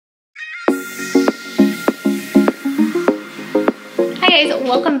Hey guys,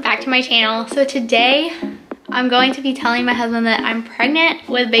 welcome back to my channel. So today I'm going to be telling my husband that I'm pregnant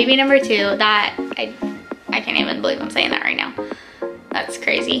with baby number 2. That I can't even believe I'm saying that right now. That's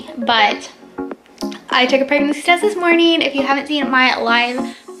crazy. But I took a pregnancy test this morning. If you haven't seen my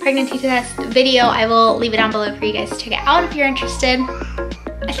live pregnancy test video, I will leave it down below for you guys to check it out if you're interested.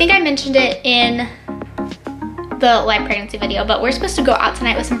 I think I mentioned it in the live pregnancy video, but we're supposed to go out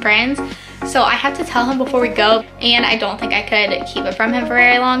tonight with some friends. So I have to tell him before we go, and I don't think I could keep it from him for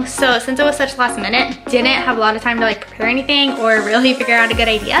very long. So since it was such last minute, didn't have a lot of time to like prepare anything or really figure out a good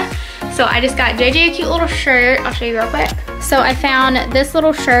idea. So I just got JJ a cute little shirt. I'll show you real quick. So I found this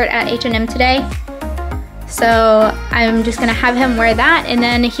little shirt at H&M today. So I'm just gonna have him wear that. And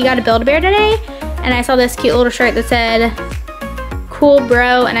then he got a Build-A-Bear today, and I saw this cute little shirt that said cool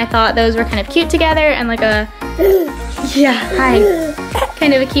bro, and I thought those were kind of cute together and like a yeah, hi.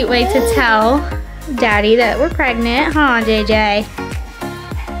 Kind of a cute way to tell daddy that we're pregnant, huh, JJ?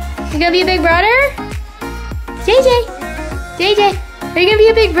 You gonna be a big brother? JJ, are you gonna be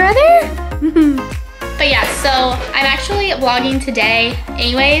a big brother? But yeah, so I'm actually vlogging today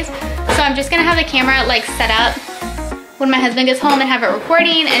anyways, so I'm just gonna have the camera like set up when my husband gets home and have it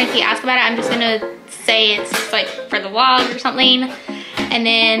recording, and if he asks about it, I'm just gonna say it's like for the vlog or something. And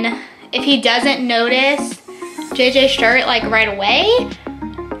then if he doesn't notice JJ's shirt like right away,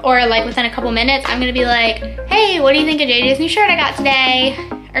 or like within a couple minutes, I'm gonna be like, hey, what do you think of JJ's new shirt I got today?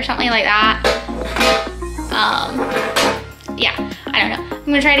 Or something like that. Yeah, I don't know. I'm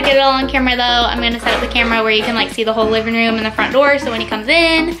gonna try to get it all on camera though. I'm gonna set up the camera where you can like see the whole living room and the front door, so when he comes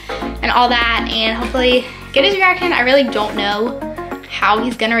in and all that, and hopefully get his reaction. I really don't know how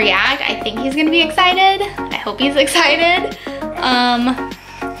he's gonna react. I think he's gonna be excited. I hope he's excited.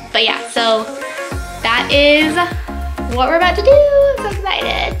 But yeah, so that is what we're about to do. I'm so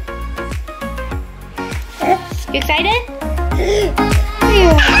excited. You excited?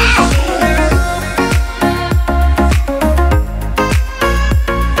 Yeah.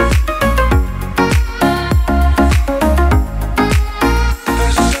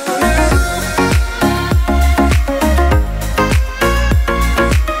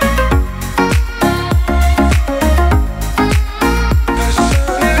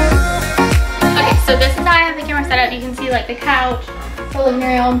 You can see like the couch, the living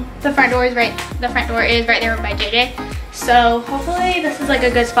room, the front door is right there by JJ. So hopefully this is like a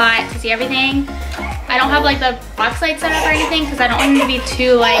good spot to see everything. I don't have like the box light set up or anything because I don't want him to be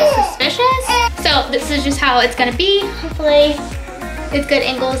too like suspicious. So this is just how it's gonna be. Hopefully it's good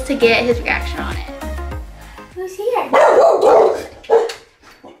angles to get his reaction on it. Who's here?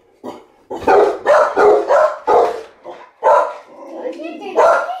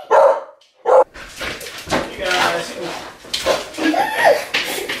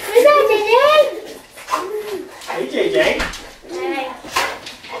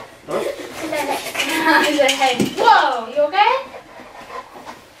 Hey. Whoa, you okay?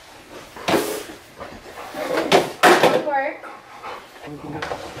 Good work.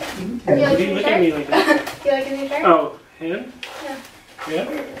 What are you looking at me like that? Do you like his new shirt? Oh, him? Yeah. Yeah?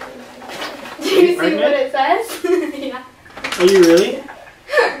 Do you see what it says? Yeah. Are you really?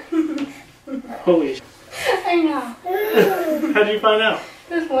 Holy sh**. I know. How did you find out?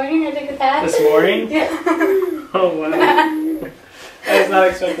 This morning I took a test. This morning? Yeah. Oh, wow. I was not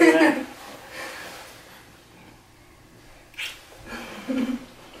expecting that.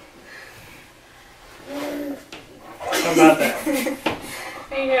 How about that?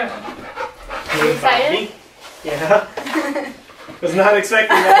 How you doing? Are you excited? Yeah. Was not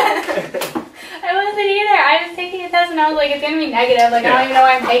expecting that. I wasn't either. I was taking a test and I was like, it's gonna be negative. Like, I don't even know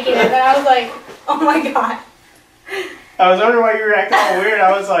why I'm taking it. And I was like, oh my god. I was wondering why you were acting all weird.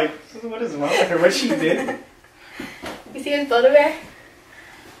 I was like, what is wrong with her? What she did? You see his Build-A-Bear?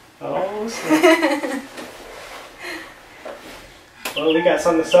 Oh, snap. Well, we got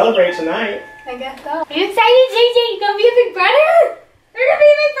something to celebrate tonight. I guess so. Are you excited, JJ? You gonna be a big brother? You're gonna be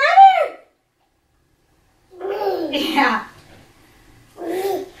a big brother! Yeah.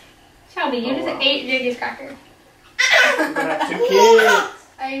 Shelby, you just ate JJ's cracker. We got 2 kids.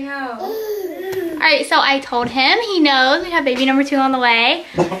 I know. Alright, so I told him, he knows we have baby number 2 on the way.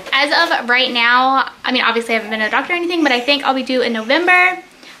 As of right now, I mean, obviously I haven't been to a doctor or anything, but I think I'll be due in November.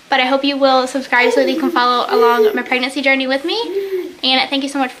 But I hope you will subscribe so that you can follow along my pregnancy journey with me. And thank you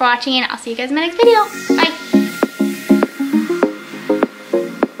so much for watching, and I'll see you guys in my next video. Bye.